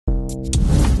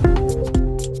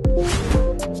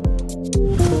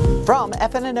From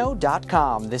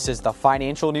FNNO.com, this is the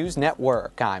Financial News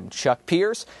Network. I'm Chuck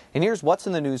Pierce, and here's what's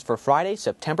in the news for Friday,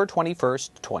 September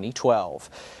 21st, 2012.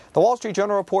 The Wall Street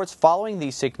Journal reports following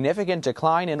the significant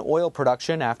decline in oil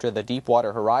production after the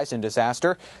Deepwater Horizon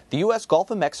disaster, the U.S. Gulf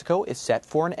of Mexico is set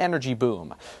for an energy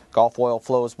boom. Gulf oil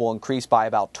flows will increase by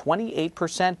about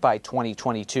 28% by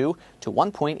 2022 to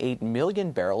 1.8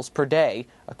 million barrels per day,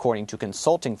 according to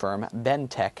consulting firm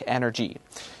Bentek Energy.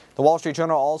 The Wall Street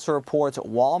Journal also reports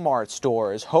Walmart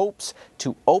stores hopes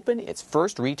to open its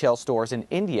first retail stores in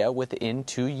India within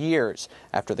 2 years,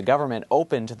 after the government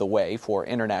opened the way for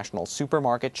international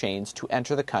supermarket chains to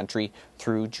enter the country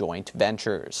through joint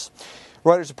ventures.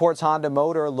 Reuters reports Honda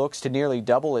Motor looks to nearly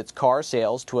double its car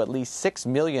sales to at least 6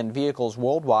 million vehicles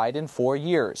worldwide in 4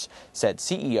 years, said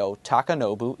CEO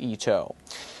Takanobu Ito.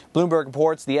 Bloomberg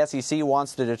reports the SEC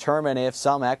wants to determine if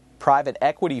some private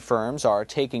equity firms are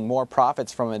taking more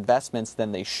profits from investments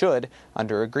than they should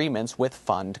under agreements with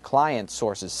fund clients,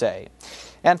 sources say.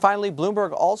 And finally,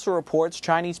 Bloomberg also reports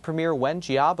Chinese Premier Wen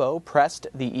Jiabao pressed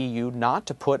the EU not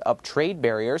to put up trade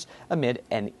barriers amid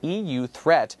an EU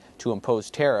threat to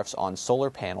impose tariffs on solar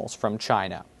panels from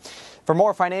China. For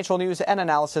more financial news and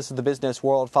analysis of the business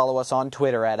world, follow us on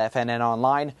Twitter at FNN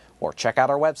Online or check out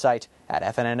our website at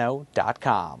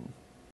FNNO.com.